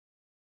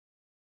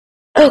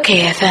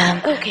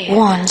okayfm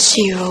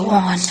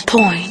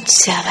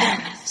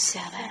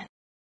 101.7.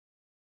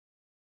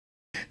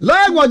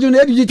 Language in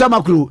Edudzie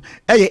Tamakloe,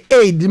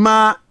 aid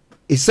ma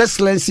His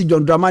Excellency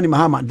John Dramani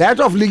Mahama,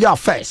 Director of Legal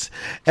Affairs,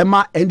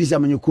 Emma Endis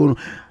Amanyukunu.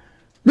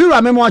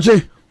 Mira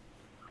Memoache.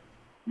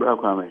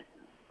 Brother,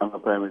 I'm a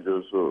prime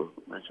minister, so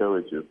I share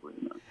with you.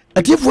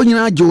 A tip when you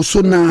are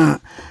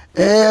Josona,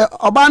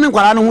 Obana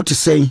Guarano, what to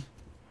say?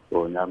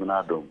 Oh,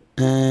 Yamanado.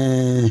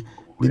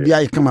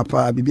 Bibia come up,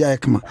 Bibia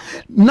come.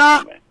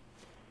 Now,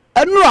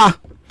 Enra,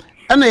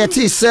 and I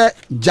say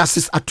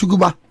Justice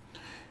Atuguba,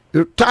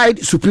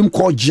 retired Supreme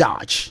Court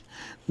judge.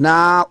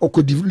 Now, or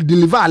could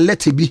deliver a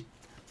letter be.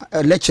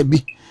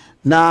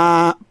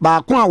 Na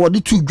ba kwa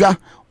wodi tudwa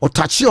or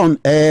touch on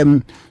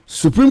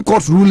Supreme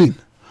Court ruling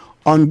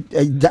on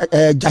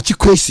Gyakye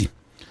Quayson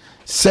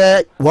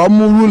say one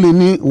more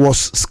ruling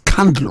was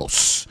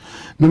scandalous.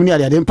 No me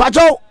ade dem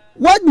pacho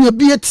what you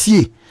be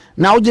tie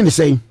na wo gine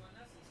say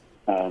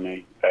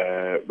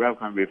Brother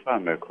can be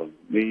found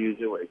we use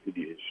it what it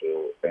is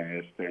so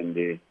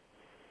spend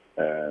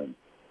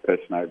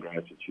personal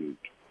gratitude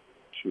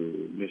to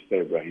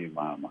Mr. Ibrahim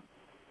Mahama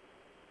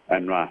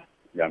and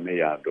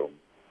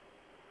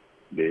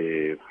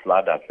the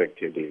flood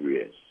affected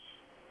areas.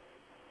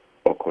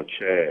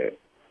 Okoche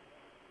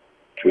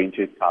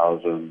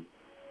 20,000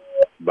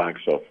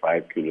 bags of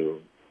 5 kilo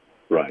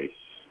rice.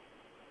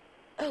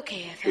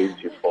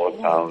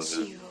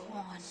 24,000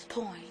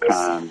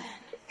 canned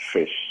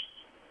fish.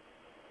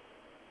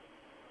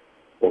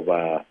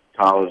 Over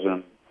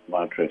 1,000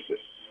 mattresses.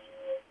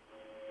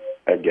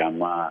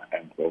 Agama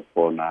and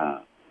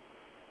Propona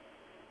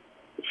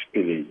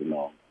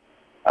spillage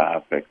are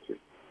affected.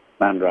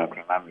 Nandra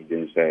Kranami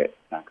didn't say,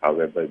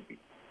 however,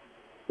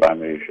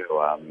 primary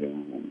show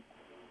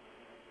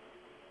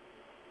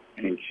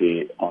and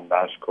she on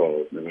that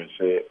score, we will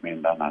say,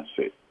 Mendana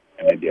said,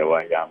 and the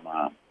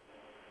Wayama,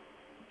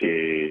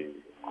 the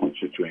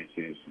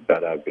constituencies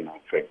that have been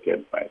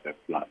affected by the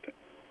flood.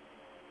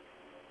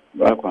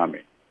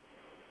 Kwame,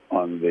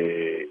 on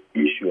the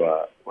issue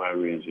we're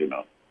raising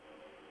on,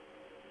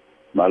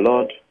 my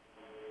Lord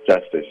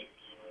Justice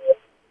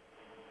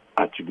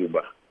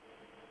Atuguba,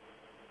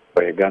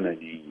 for Ghana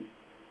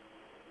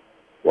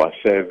was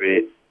served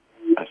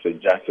as a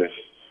justice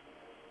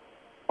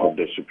of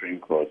the Supreme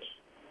Court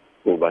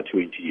over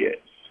 20 years.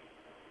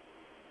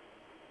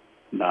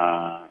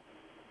 Now,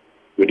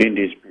 within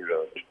this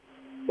period,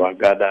 we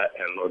gathered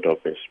a lot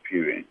of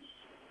experience.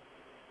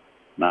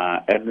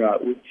 Now, Edra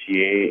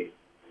Utie,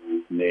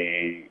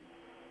 the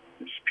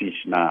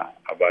speech now,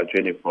 about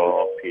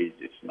 24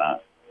 pages now,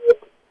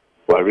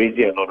 we're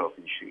raising a lot of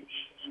issues.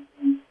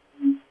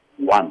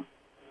 One,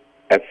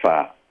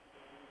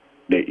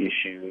 the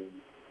issue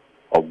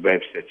of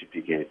birth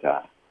certificate,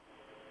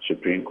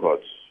 Supreme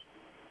Court,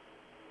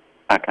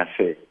 I can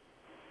say,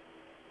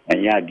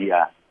 and yeah, they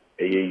are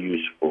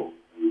useful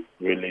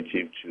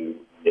relative to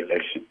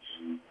elections.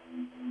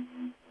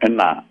 And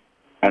now,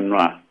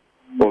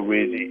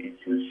 already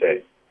issue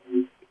said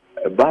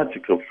about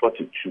Article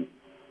 42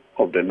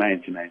 of the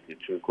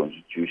 1992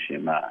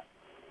 Constitution,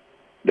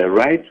 the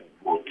right to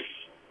vote,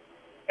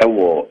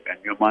 and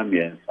human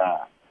beings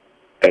are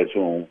as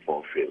own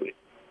fulfilling.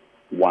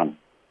 1,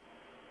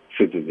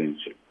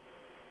 citizenship.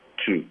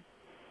 2,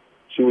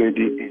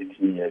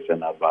 18 years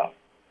and above.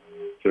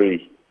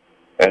 3,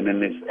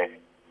 NNSA.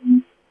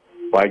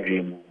 Why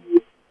dream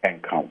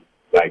and count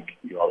like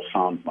your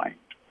sound mind.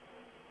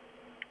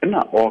 And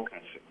not all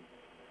can say.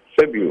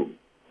 Sebio,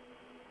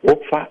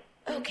 Wofa,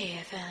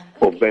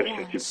 or birth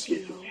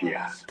certificate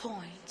here.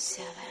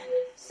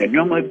 And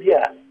you might be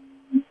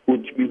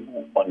would be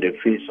on the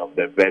face of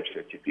the birth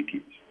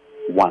certificate.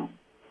 1,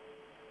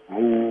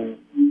 who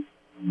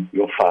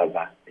your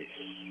father is.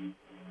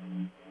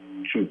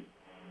 2,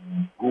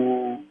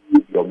 who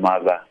your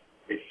mother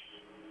is.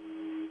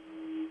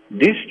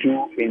 These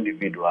two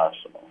individuals,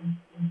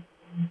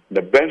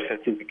 the birth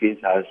certificate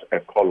has a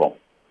column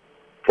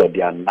for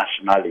their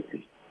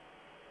nationality.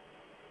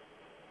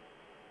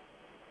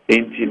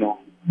 And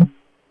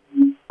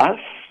as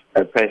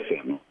a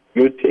person,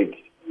 you take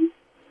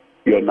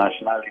your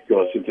nationality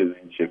or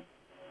citizenship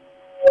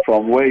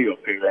from where your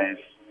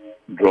parents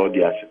draw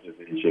their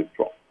citizenship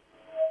from.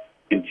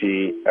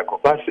 Inti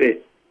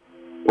ekopase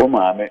o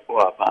maame o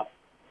apa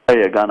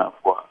e Ghana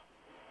for.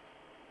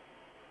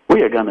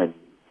 We are Ghana.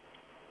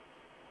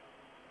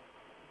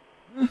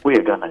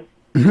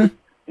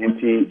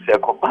 Inti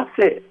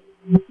ekopase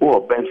o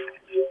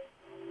benefit.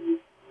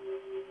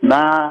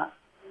 Now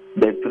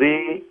the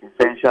 3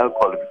 essential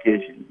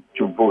qualifications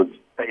to vote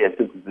a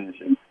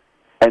citizenship,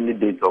 any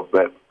date of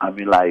birth.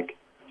 Like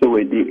so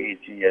we did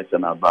 18 years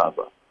and above.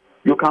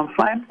 You can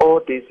find all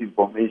this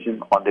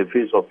information on the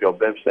face of your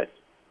website.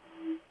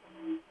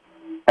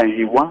 And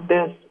he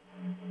wonders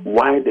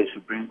why the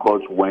Supreme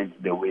Court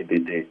went the way they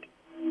did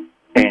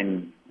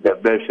in the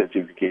birth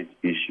certificate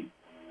issue.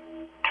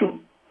 2,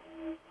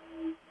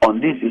 on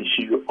this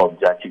issue of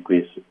Gyakye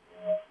Quayson,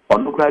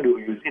 on the crowd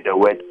you see the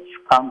word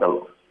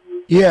scandalous.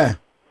 Yeah.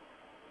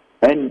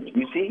 And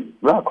you see,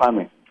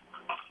 Kwame,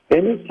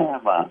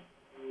 anytime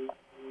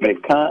this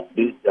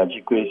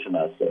Gyakye Quayson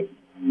has said,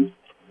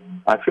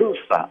 I feel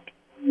sad.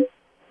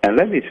 And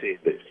let me say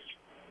this.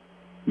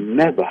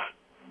 Never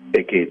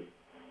again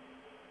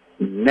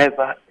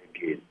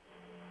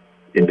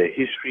in the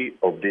history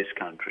of this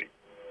country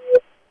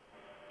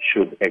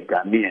should a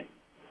Ghanaian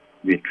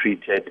be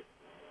treated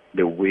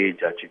the way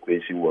Gyakye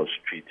Quayson was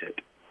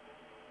treated.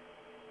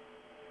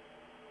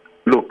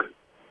 Look,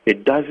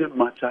 it doesn't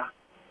matter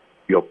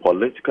your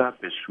political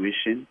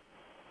persuasion,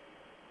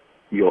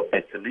 your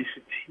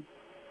ethnicity,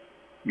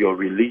 your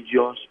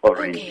religious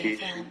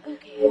orientation.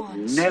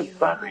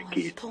 Never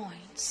again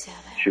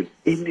should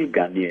any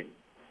Ghanaian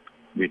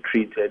be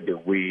treated the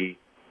way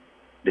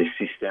the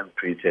system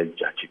treated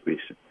Gyakye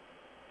Quayson.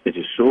 It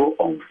is so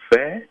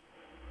unfair,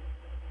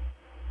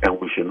 and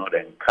we should not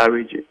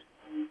encourage it.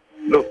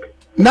 Look.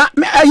 Na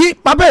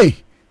Papa,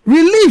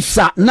 relief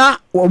sir na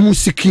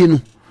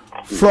omusikino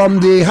from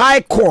the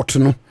High Court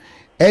no.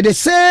 The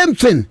same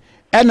thing,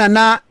 and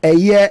na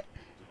the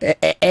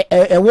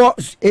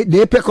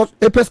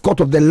apex court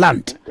of the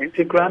land.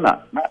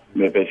 Integrana,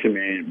 me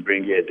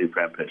bring you a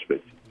different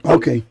perspective.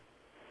 Okay.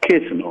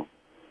 Case no,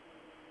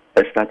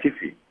 a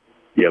statifi,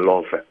 your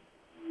law firm.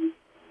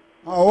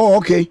 Oh,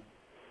 okay.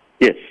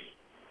 Yes,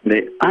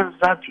 the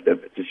answer to the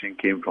petition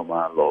came from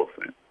our law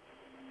firm,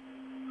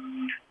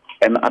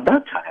 and at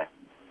that time,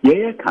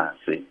 you can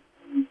say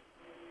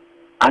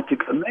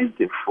Article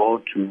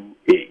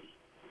 94(2)(a).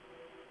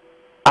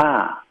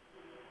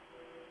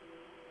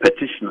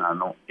 Petitioner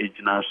no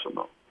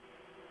international.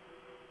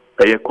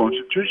 A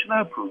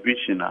constitutional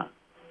provision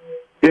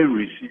in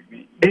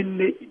receiving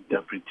any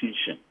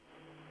interpretation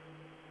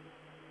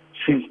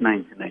since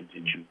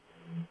 1992.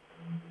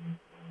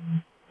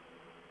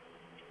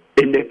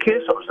 In the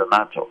case of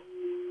Senator,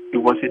 it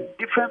was a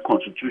different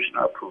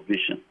constitutional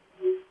provision.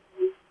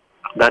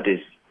 That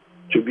is,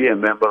 to be a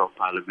member of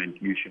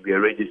parliament, you should be a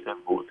registered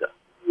voter.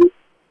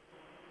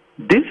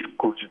 This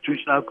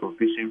constitutional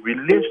provision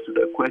relates to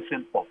the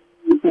question of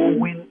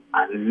owing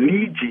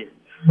allegiance,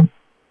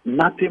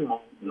 nothing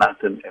more,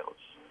 nothing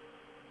else.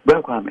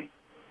 Welcome,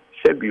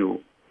 Sebio,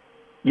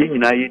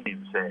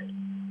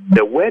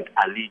 the word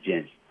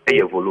allegiance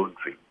is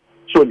voluntary.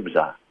 So,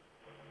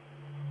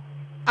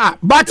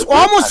 but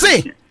almost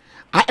say,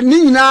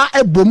 Nina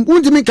a boom,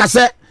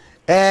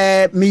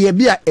 me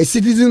be a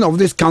citizen of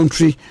this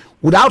country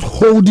without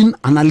holding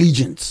an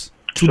allegiance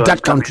to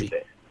that country.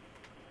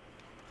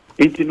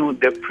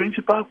 The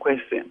principal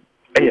question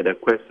is the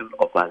question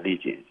of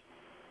allegiance.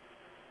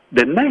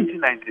 The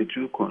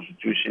 1992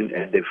 Constitution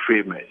and the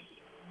framers,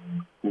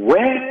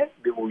 where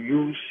they will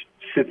use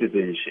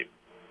citizenship,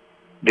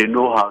 they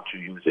know how to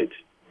use it.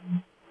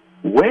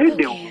 Where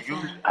they will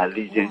use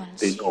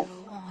allegiance, they know.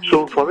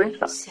 So, for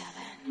instance,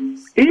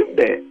 if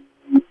the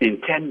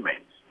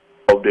intendment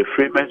of the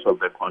framers of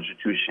the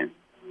Constitution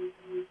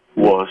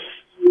was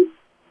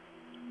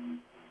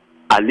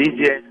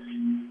allegiance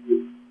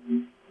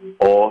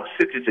or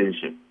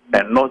citizenship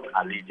and not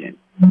allegiance,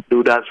 they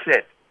would have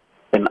said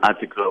in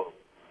Article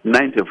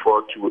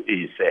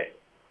 94(2)(a) said,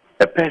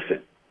 a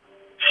person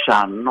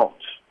shall not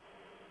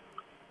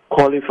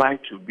qualify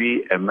to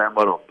be a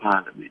member of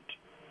parliament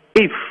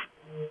if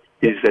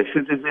he is a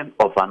citizen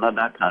of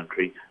another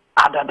country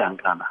other than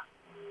Ghana.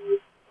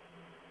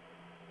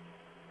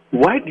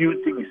 Why do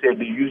you think he said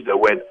they use the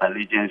word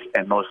allegiance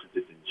and not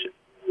citizenship?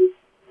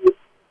 It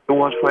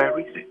was for a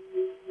reason.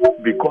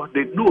 Because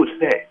they know,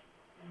 say,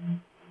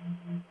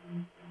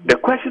 the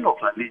question of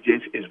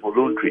allegiance is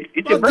voluntary.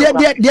 It is okay.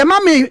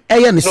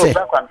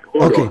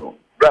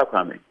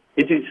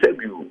 It is said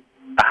you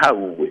how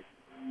we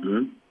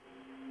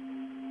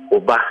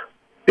Oba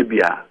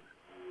Ebia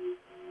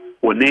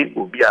One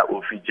Ubia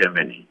Ofi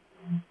Germany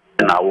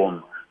and our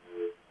woman.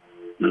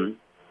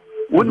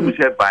 When we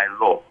say by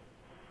law,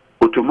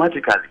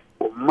 automatically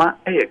Oma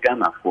a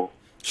Ghana for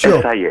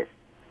SIA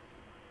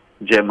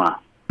German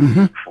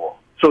for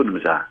so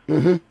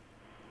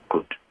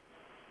good.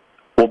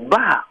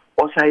 Oba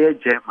Osaya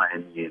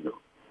German,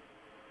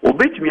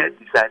 Obey me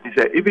decide to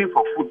say even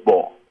for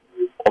football,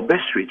 Obe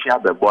switch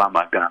up the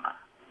Boama Ghana.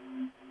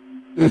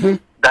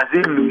 Does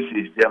he lose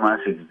his German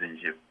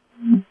citizenship?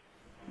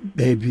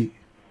 Baby.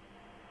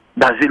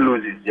 Does he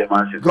lose his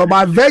German citizenship? Go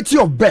by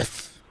virtue of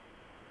birth.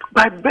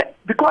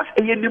 Because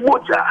a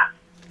moja.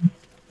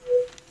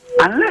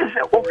 Unless a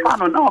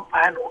ofano now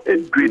pano a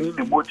green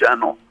the moja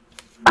no.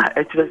 I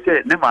actually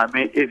say never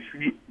may a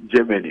free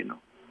Germany no.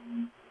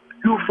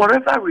 You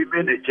forever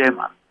remain a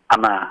German.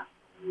 And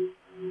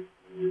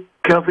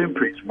Kelvin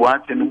Prince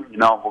wanting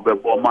now over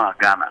Boma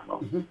Ghana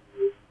no.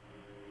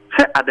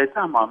 Say at the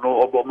time I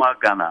know Obama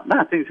Ghana.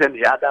 Nothing said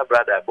the other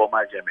brother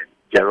Obama Germany,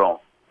 Jerome.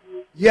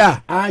 Yeah,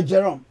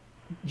 Jerome.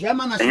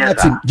 German national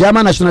team.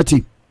 German national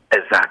team.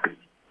 Exactly.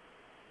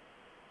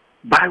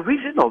 By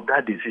reason of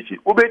that decision,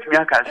 Ubet me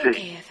can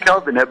say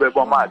Kelvin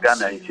Obama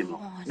Ghana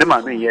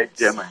never mean yet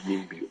German.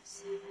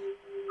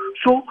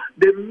 So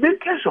the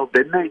makers of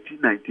the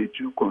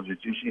 1992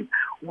 Constitution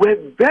were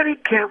very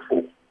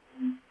careful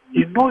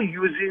in not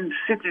using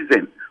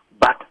citizen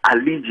but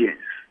allegiance.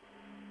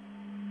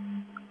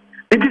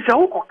 It is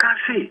a can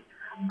say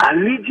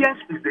Allegiance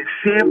is the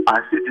same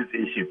as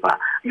citizenship.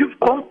 You've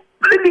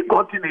completely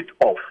gotten it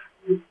off.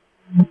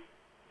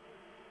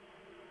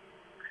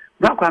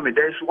 Now, Kwame,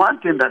 there's one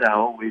thing that I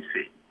always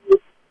say.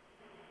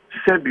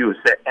 Sebio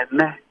say,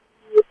 "Ene,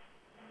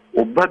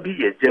 obabi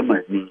ye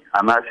Germany,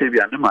 and I say, "We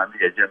are not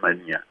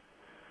Germany."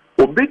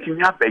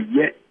 Obetinya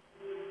be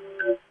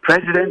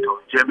president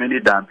of Germany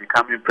than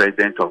becoming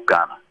president of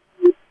Ghana.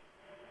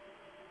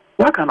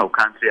 What kind of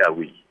country are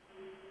we?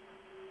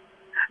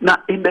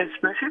 Now, in the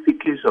specific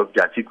case of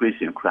Gyakye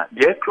Quayson,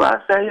 the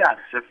class say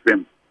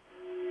film,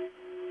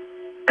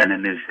 and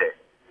then they say,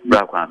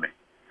 "Brakwame,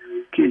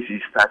 case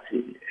is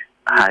started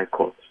High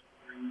Court.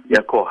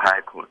 You call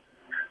High Court.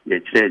 You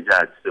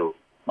judge so,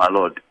 my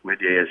lord, with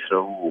the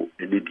so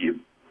in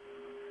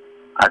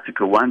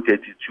Article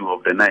 132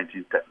 of the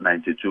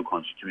 1992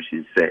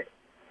 Constitution say,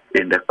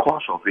 in the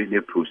course of any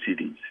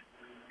proceedings,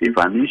 if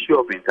an issue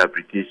of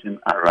interpretation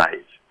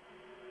arises,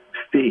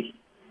 stay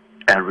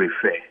and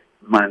refer.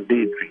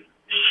 Mandatory,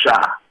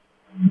 shall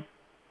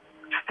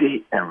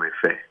stay and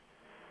refer.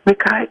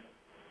 Mekai,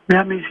 we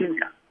are missing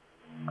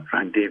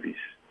Frank Davis.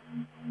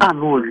 I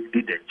know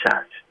already the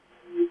charge.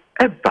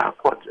 Eba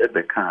court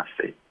ebe can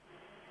say.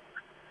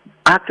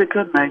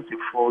 Article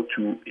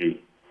 94(2)(a)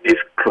 is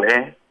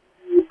clear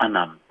and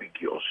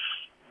ambiguous.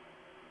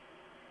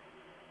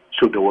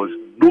 So there was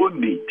no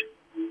need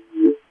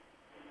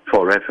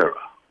for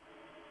referral.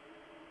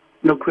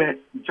 Look,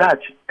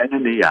 judge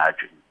any yard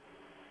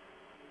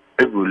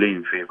ruling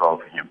in favor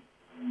of him.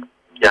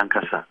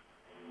 Yankasa.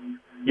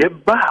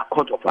 Yeba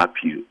Court of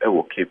Appeal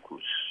ewo Cape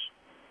Coast.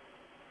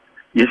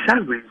 You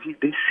shall receive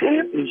the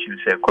same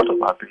issues a Court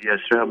of Appeal yes,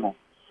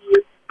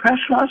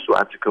 pursuant to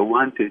Article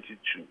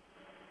 132.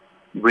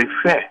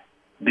 Refer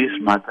this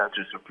matter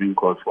to Supreme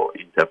Court for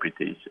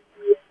interpretation.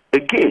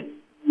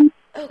 Again,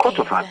 Court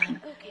of Appeal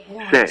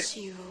says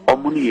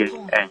Omuni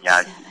and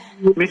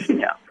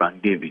Messinia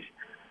Frank Davis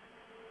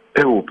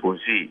oppose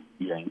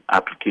an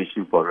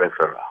application for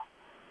referral.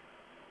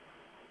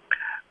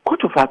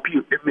 Court of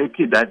Appeal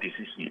making that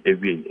decision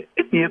every year.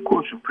 It may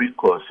call Supreme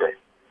Court say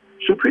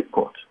Supreme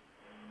Court.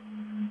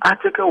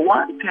 Article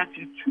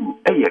 132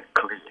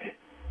 clear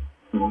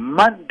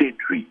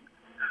mandatory.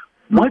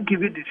 What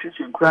give you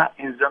decision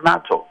in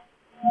Zanato,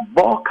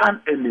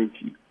 Balkan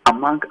Energy,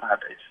 among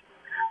others.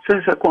 So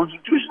it's a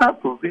constitutional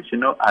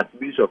provision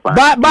admits of.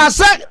 But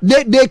sir,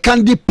 they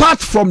can depart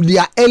from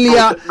their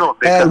earlier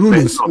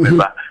rulings.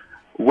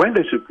 When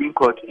the Supreme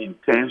Court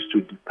intends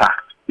to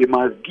depart, they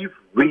must give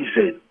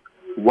reason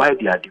why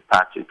they are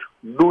departed.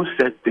 No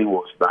such thing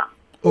was done.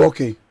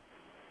 Okay.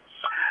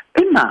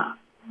 And now,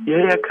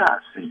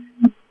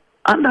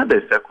 under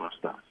the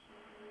circumstance,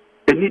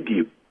 any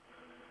deal,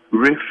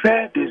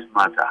 refer this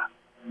matter.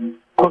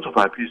 Court of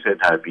Appeal said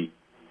Habi,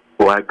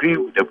 who agree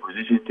with the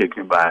position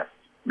taken by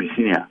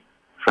Messinia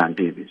Frank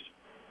Davis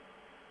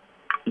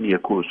in the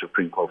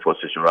Supreme Court for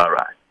sessional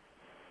right.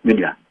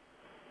 Media,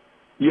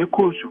 the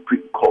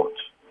Supreme Court,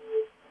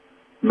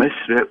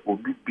 Mesre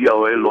Obi Bia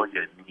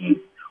lawyer ni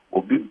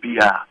Obi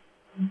Bia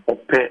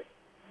Ope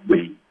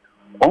way.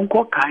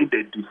 Uncle kind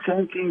the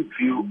dissenting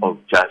view of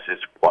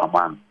Justice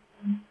Poaman.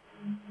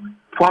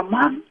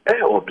 Poaman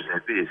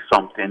observe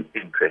something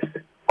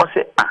interesting. Or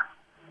say,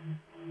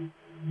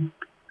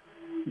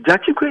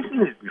 Gyakye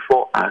Quayson is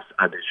before us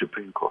at the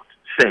Supreme Court.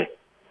 Say,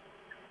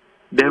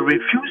 the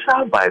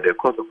refusal by the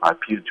Court of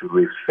Appeal to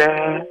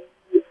refer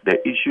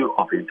the issue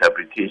of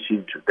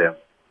interpretation to them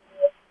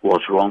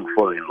was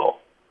wrongful in law.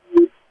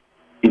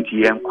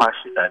 It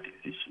question that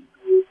decision.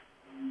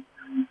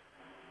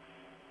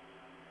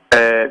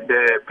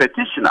 The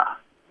petitioner,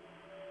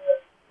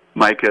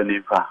 Michael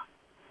Nipa,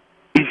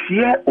 is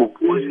here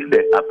opposing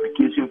the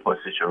application for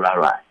sexual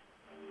right.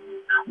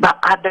 But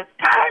at the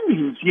time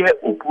he's here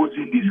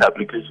opposing this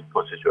application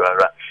for sexual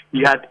right,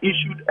 he had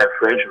issued a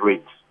fresh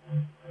writ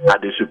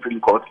at the Supreme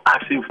Court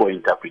asking for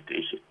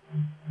interpretation.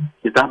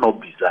 Is that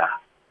not bizarre?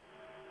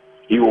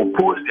 He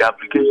opposed the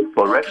application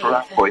for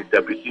referral for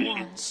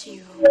interpretation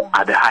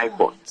at the High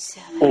Court,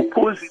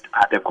 opposed it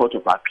at the Court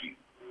of Appeal.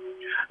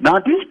 Now,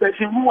 this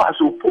person who has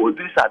opposed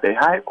this at the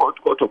High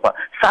Court, Court of Appeal,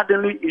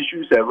 suddenly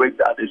issues a writ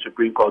at the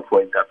Supreme Court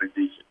for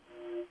interpretation.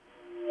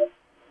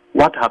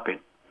 What happened?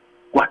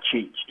 What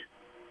changed?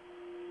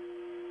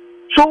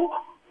 So,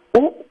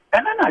 and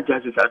then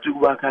Justice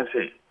Atuguba can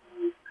say,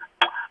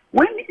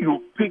 when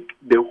you pick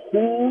the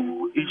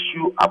whole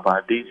issue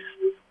about this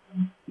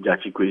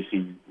Gyakye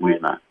Quayson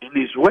winner, in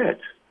his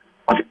words,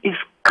 it's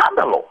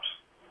scandalous.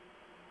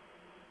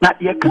 Now,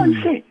 you can't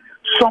say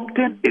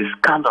something is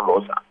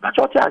scandalous. That's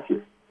what I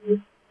say.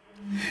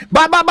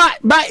 But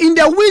in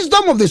the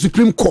wisdom of the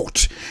Supreme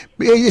Court,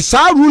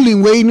 our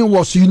ruling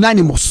was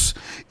unanimous.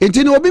 It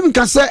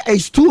can say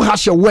it's too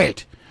harsh a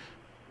word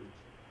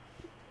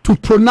to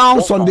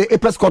pronounce on the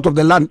apex court of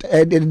the land,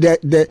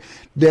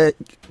 the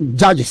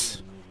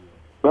judges.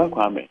 Well,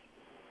 Kwame,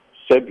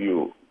 said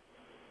you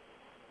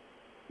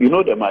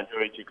know the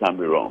majority can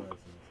be wrong.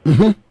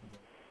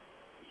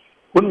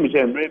 When we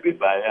say maybe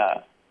by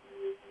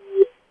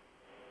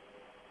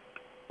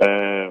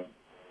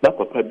that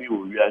papa be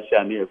we are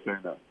sharing a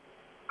friend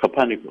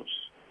Copernicus.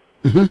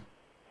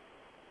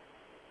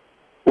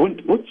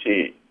 What's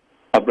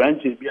a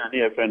branch is behind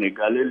a friend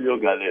Galileo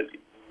Galilei?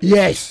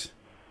 Yes.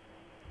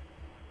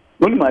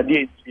 When my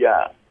dear,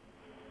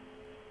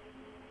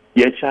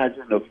 you're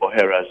charging for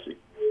heresy.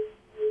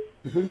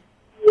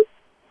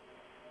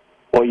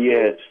 Or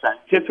your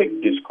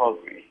scientific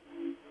discovery.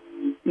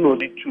 No,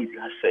 the truth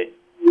you say.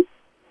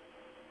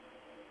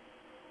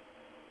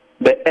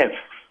 The Earth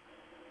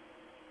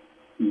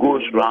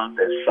goes round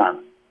the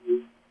sun,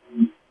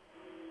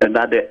 and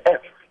that the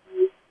Earth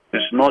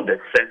is not the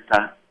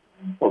center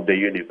of the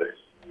universe.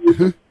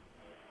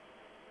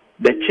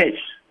 The church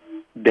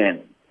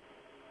then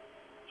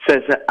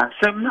says that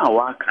asem na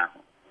waka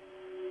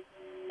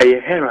a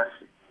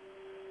heresy,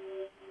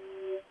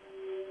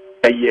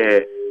 a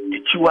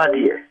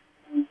ichiwade,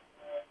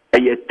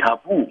 a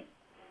taboo.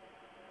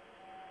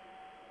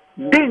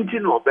 Didn't you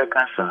know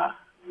Bekasa?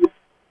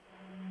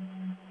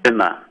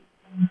 And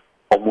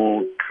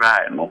omo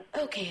try no,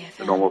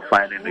 and omo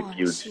finding the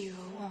guilty.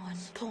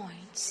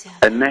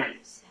 And then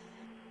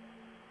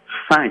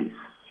science,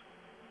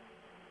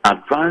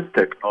 advanced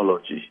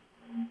technology.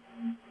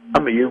 I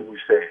mean, you will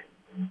say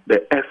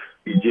the Earth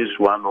is just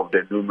one of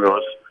the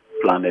numerous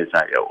planets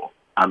I have.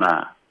 And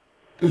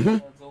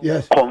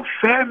yes,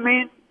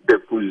 confirming the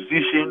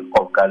position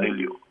of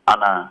Galileo.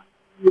 And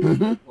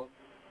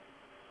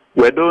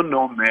we don't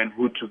know men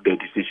who took the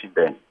decision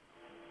then.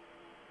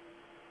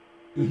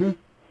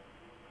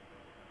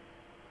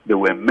 There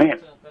were men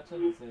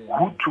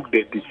who took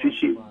the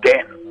decision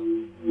then.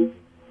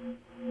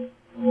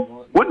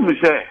 When we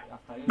say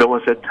there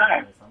was a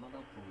time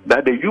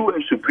that the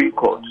U.S. Supreme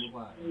Court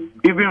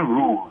even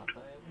ruled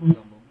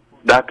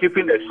that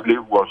keeping a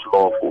slave was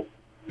lawful.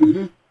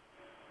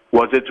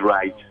 Was it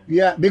right?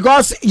 Yeah,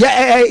 because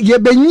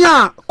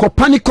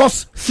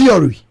Copernicus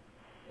theory.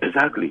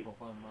 Exactly.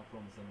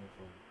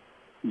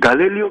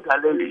 Galileo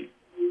Galilei,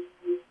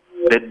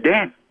 the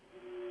then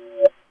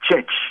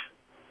church,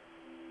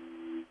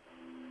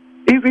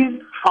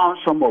 even found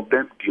some of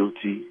them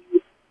guilty,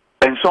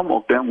 and some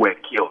of them were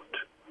killed.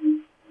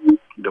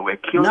 They were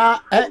killed.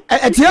 Now,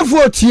 at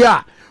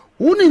here,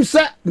 wouldn't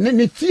say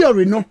the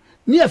theory no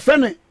near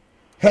friend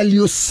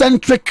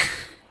heliocentric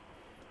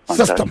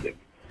system.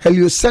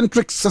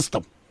 Heliocentric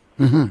system.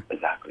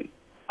 Exactly.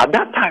 At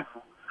that time,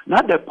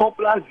 not the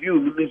popular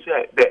view,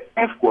 the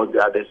Earth was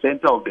at the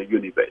center of the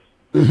universe.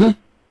 No,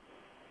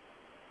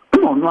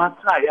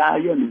 not try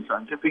in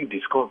scientific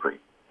discovery.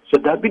 So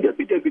that be,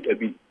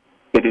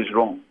 it is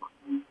wrong.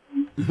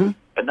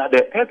 And that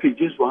the Earth is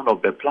just one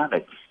of the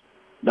planets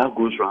that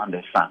goes around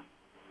the sun.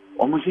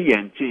 Almost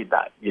say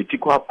that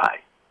yetikwa pai.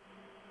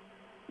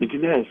 It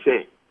didn't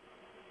say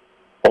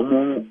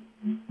almost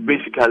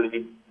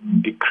basically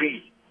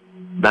decree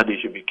that they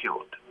should be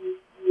killed.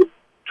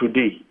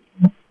 Today,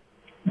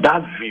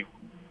 that view,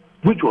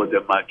 which was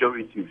the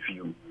majority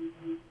view,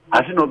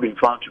 has it not been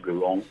found to be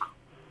wrong?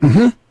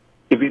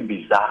 Even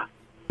bizarre,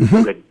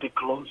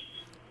 ridiculous.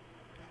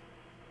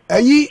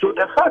 So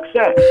the fact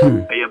that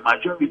a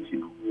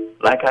majority,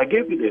 like I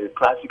gave you the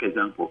classic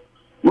example,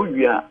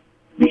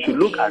 you should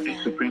look at the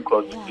Supreme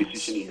Court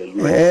decision in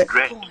the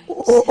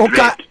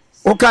US.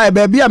 Okay,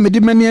 baby, I'm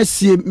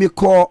me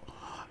call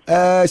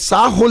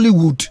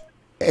Hollywood.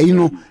 You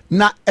know,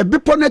 na a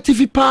bepon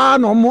TV pa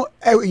no mo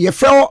ye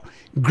fell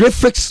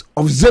graphics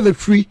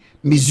observatory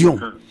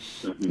museum.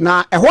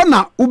 Na e ho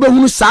na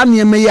ubehunu saa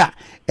niam ya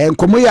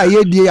enkomo ya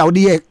ye die ya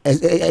de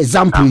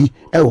example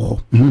e ho.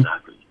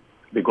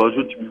 Because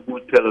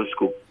with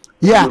telescope.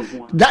 Yeah,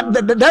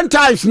 that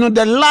times, you know,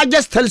 the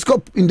largest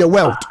telescope in the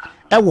world.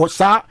 It was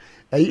the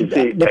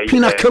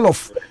pinnacle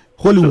of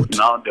Hollywood.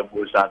 So now the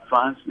most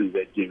advanced is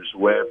the James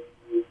Webb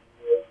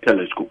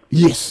telescope.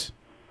 Yes.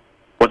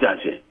 What I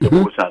say, the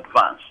most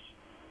advanced.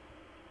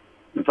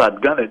 In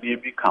fact, Ghana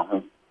did become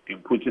home in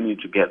putting it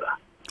together.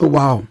 Oh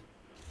wow!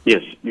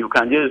 Yes, you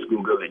can just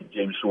Google it,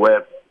 James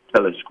Webb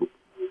telescope.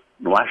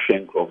 No, I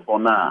for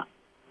now,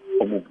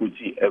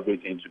 putting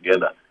everything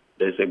together.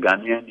 There's a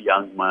Ghanaian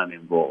young man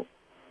involved.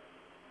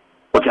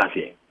 What I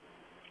say?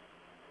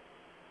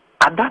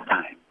 At that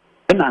time,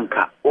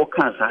 Enanka, all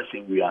kinds of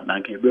things we are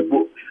Nanki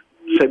Bebo,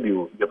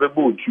 Sebio,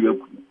 Bebo,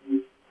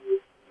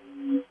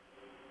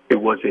 it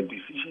was a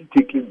decision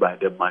taken by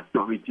the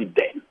majority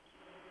then.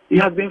 It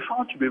has been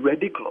found to be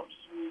ridiculous.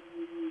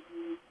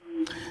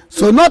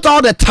 So not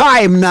all the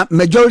time, na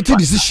majority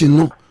decision,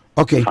 no?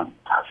 Okay.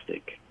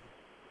 Fantastic.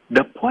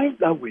 The point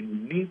that we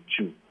need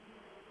to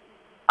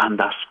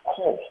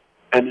underscore,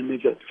 and in the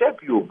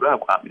Sebio,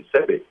 Brabham,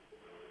 Sebe,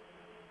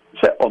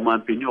 say,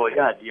 Oman Pino,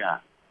 yeah,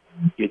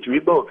 it will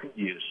be a few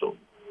years so.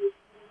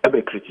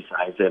 Ever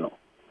criticize, no?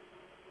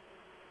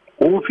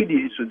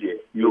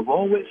 You've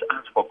always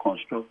asked for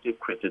constructive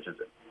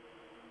criticism.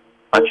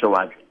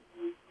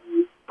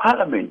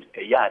 Parliament,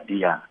 a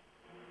year,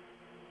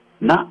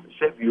 now,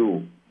 save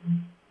you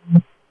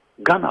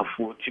Ghana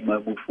for Tima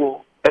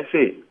before, I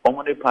say,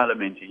 Omone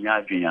Parliament in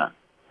Yadria,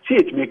 see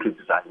it may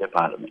criticize the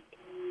Parliament.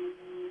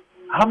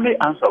 How many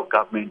arms of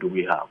government do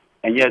we have?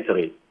 And yet,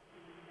 3.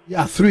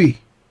 Yeah, 3.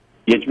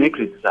 Yet may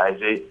criticize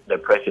the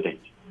President.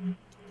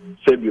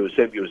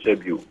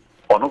 Sebio.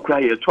 Ono cry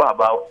ye to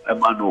about a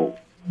mano.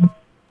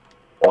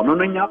 Ono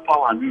no nya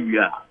power no wi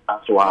a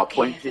so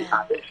appointed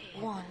others.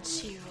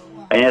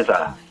 Yes,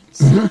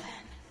 sir.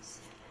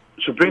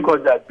 Supreme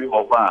Court that be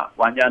over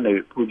one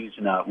year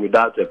position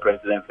without the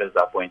president first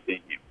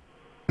appointing him.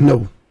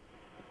 No.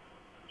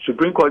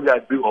 Supreme Court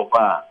that be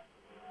over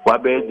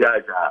what be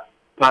judge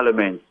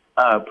Parliament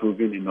are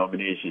approving the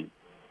nomination.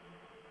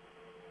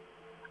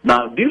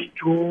 Now these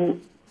two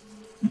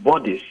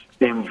bodies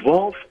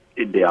involved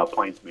in the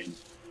appointment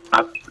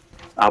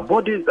are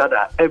bodies that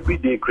are every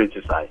day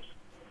criticized.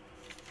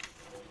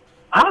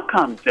 How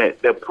come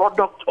the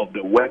product of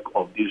the work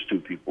of these two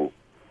people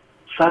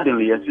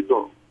suddenly, yes,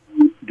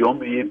 the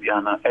only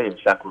piano is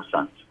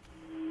sacrosanct?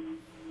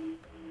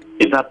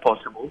 Is that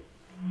possible?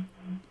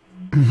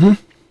 Mm-hmm.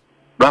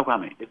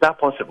 Is that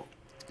possible?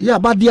 Yeah,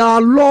 but there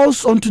are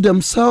laws unto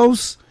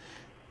themselves.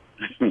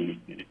 The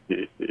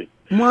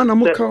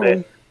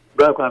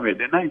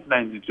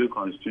 1992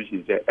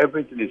 Constitution says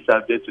everything is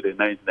subject to the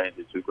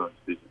 1992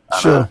 Constitution.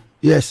 Sure,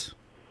 yes.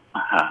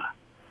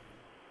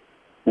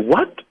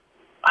 What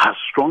has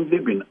strongly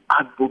been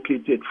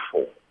advocated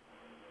for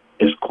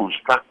is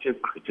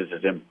constructive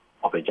criticism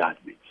of a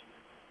judgment.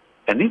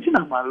 And even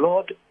my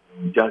Lord,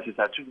 Justice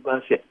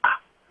Atuguba said,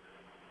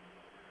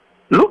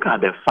 look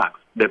at the facts,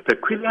 the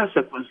peculiar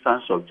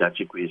circumstance of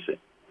Gyakye Quayson.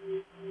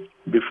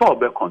 Before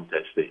the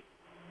contested,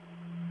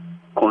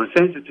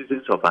 concerned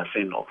citizens of a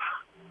sin of.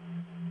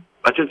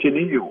 But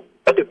you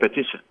at the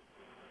petition,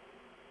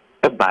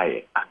 a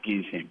buyer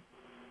against him.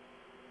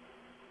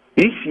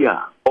 This year,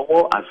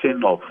 all a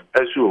sin of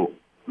SO,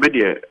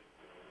 media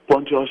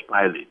Pontius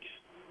Pilate,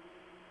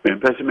 when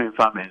President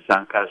Farmer and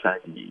Sankasa,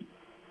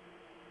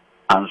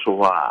 and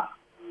so on,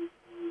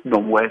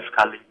 no more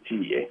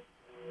escalating,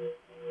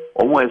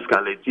 almost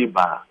escalating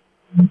by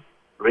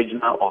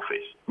regional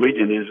office.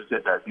 Region is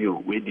said that you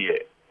with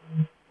the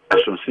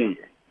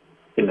associate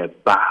in a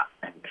bar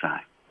and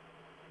crime.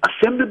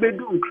 Assembly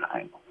bedroom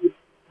crime.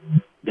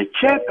 The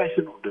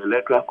chairperson of the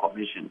Electoral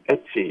Commission,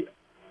 let's say,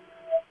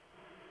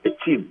 a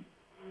team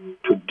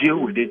to deal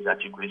with this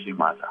Gyakye Quayson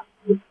matter.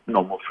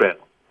 No more friend.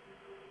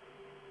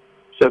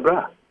 So,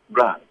 bra,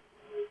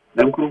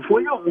 them could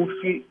for your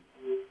movie.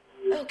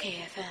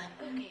 okayfm.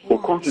 Who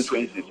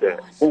constituency say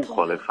who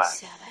qualify.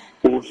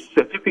 Who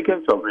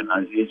certificates of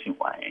renunciation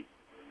why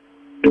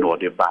in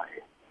order buy.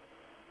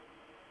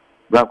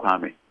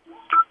 Kwame.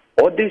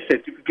 All these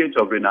certificates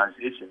of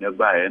renunciation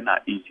by and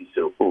easy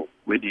so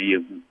with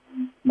the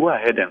go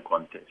ahead and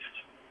contest.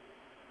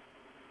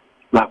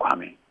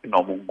 Kwame,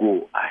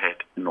 go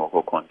ahead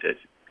and contest.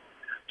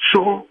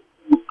 So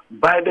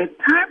by the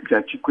time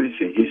that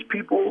Gyakye, his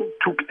people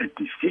took a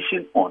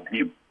decision on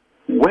him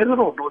whether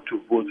or not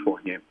to vote for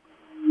him,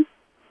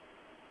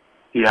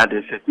 he had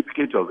a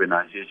certificate of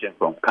renunciation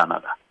from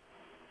Canada.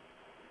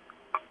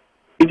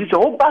 It is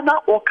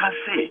Obana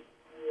Okase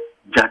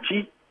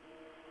Gyakye,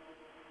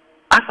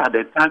 as at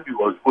the time he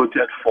was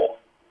voted for,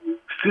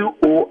 still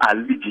owe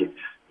allegiance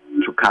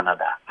to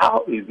Canada.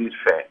 How is this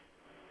fair?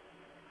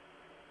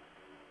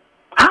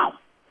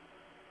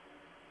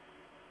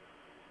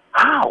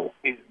 How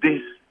is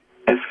this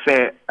a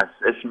fair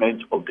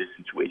assessment of the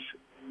situation?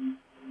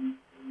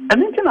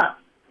 And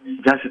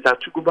then, Justice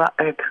Atuguba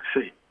can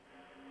say,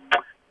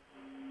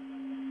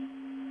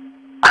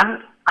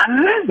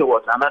 unless there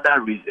was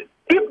another reason,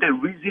 if the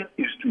reason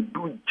is to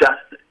do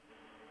justice,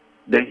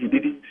 then he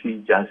didn't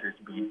see justice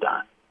being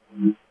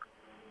done.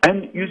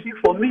 And you see,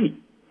 for me,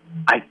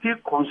 I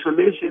take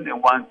consolation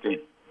in one thing.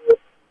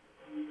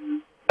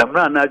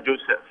 Amrana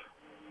Joseph,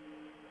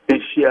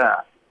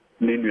 Asia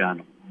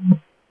Ninuano,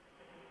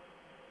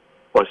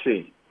 or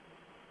say,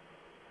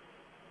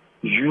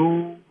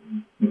 you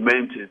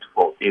meant it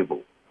for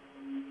evil,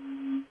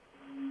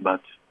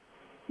 but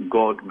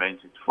God meant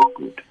it for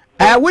good.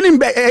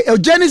 Winning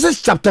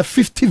Genesis chapter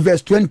 50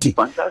 verse 20.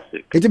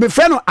 Fantastic. It will be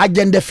friend of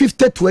agenda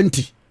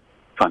 50-20.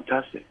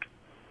 Fantastic.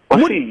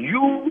 But see,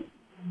 you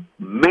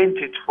meant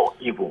it for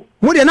evil.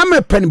 What the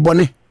number pen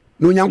bonnet?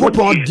 No yango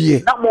pon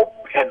die. No more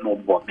pen no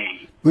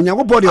bonnet. No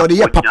yango body or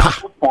the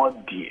papa.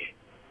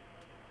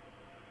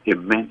 He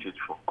meant it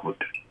for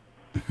good.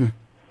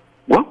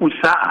 When we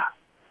saw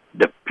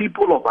the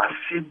people of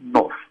Asin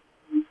North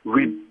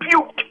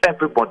rebuked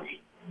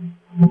everybody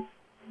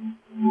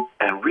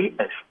and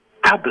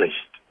re-established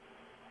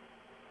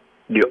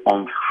the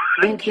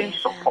unflinching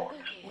support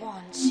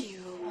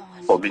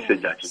for Mr.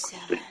 Gyakye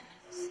Quayson.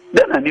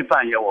 Then I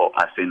never hear what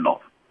Asin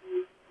North.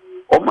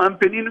 O man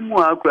penin mu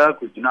akura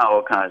kujina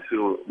o kan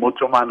so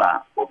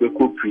motomana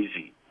obeko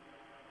prison.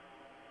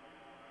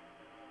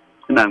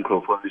 Na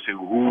nkrofo say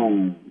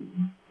who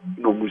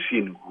no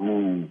machine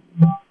who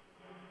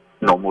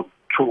no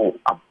moto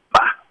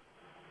aba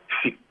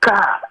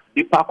sika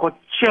dipa ko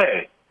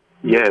chair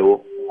ye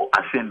o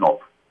Asin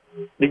North.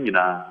 Ni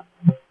nyina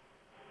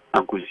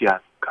ankusia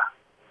ka.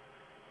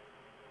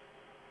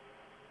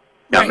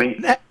 Ya me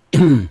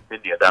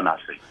ni dana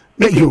say.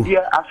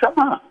 Media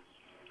asama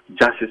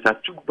Justice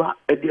Atuguba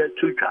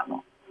Edudzie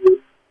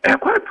Tamakloe,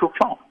 quite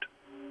profound,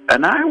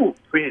 and I will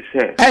pray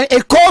say. And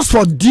it calls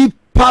for deep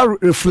Proper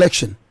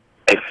reflection.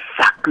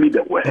 Exactly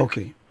the word.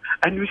 Okay.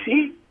 And you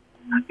see,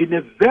 in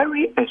a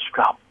very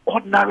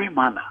extraordinary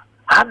manner,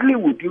 hardly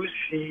would you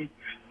see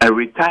a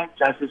retired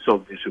justice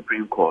of the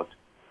Supreme Court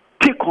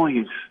take on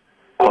his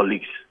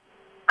colleagues.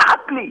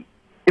 Hardly.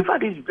 In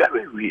fact, it's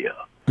very real.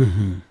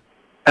 Mm-hmm.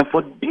 And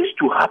for this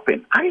to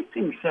happen, I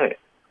think, sir,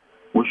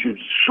 we should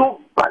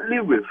soberly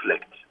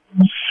reflect,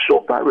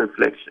 sober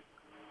reflection,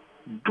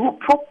 do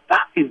proper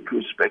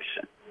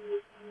introspection.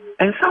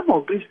 And some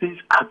of these things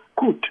are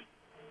good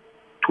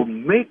to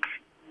make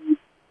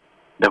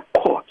the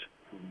court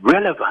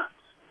relevant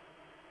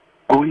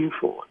going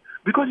forward.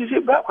 Because you see,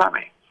 Brother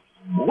Kwame,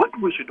 what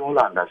we should all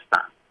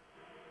understand,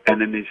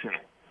 and then they say,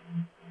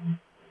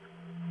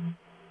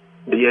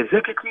 the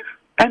executive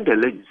and the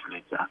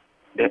legislature,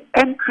 the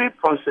entry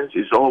process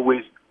is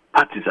always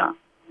partisan,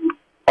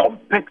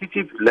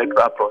 competitive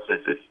electoral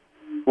processes.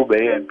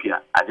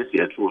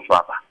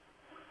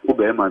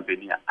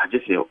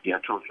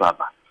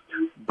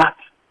 But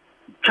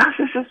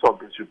justices of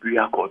the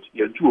Superior Court,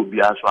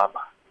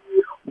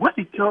 what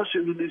it tells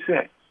you is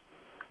that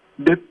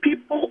the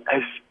people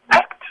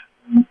expect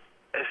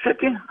a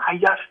certain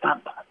higher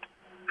standard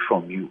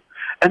from you.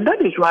 And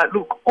that is why,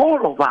 look,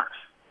 all of us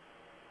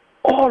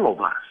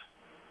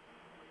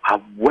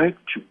have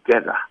worked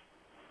together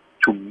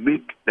to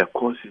make the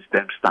court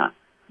system stand.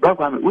 But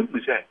what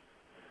we say,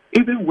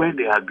 even when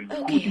there have been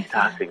coup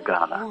d'etats in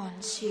Ghana,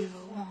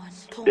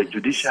 the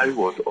judiciary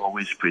was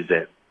always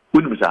preserved.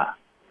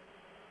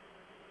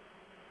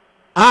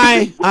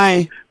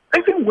 Aye.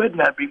 Even when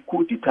there have been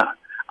coup d'etats,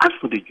 as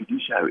for the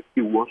judiciary,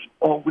 it was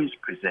always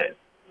preserved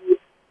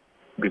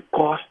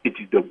because it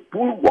is the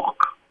bulwark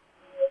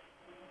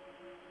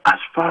as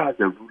far as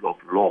the rule of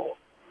law,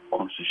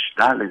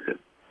 constitutionalism,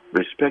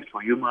 respect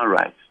for human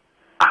rights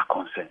are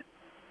concerned.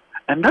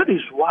 And that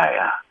is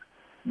why,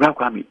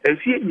 Kwame, as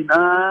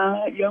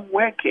you're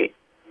working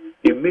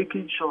in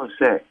making sure,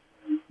 say,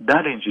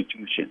 that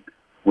institution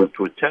will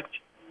protect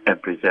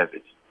and preserve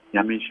it.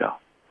 Yamisha.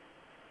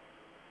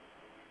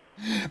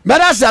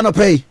 Madasa no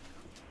pay.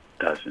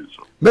 That's so.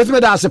 Best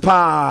medasa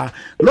pa.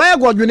 Lawyer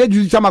God we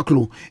Edudzie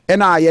Tamakloe.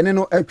 Na ye ne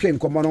no atwe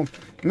nkomo no.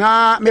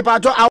 Na me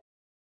pato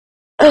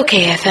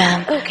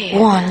okayfm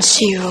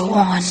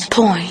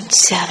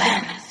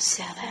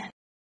 101.7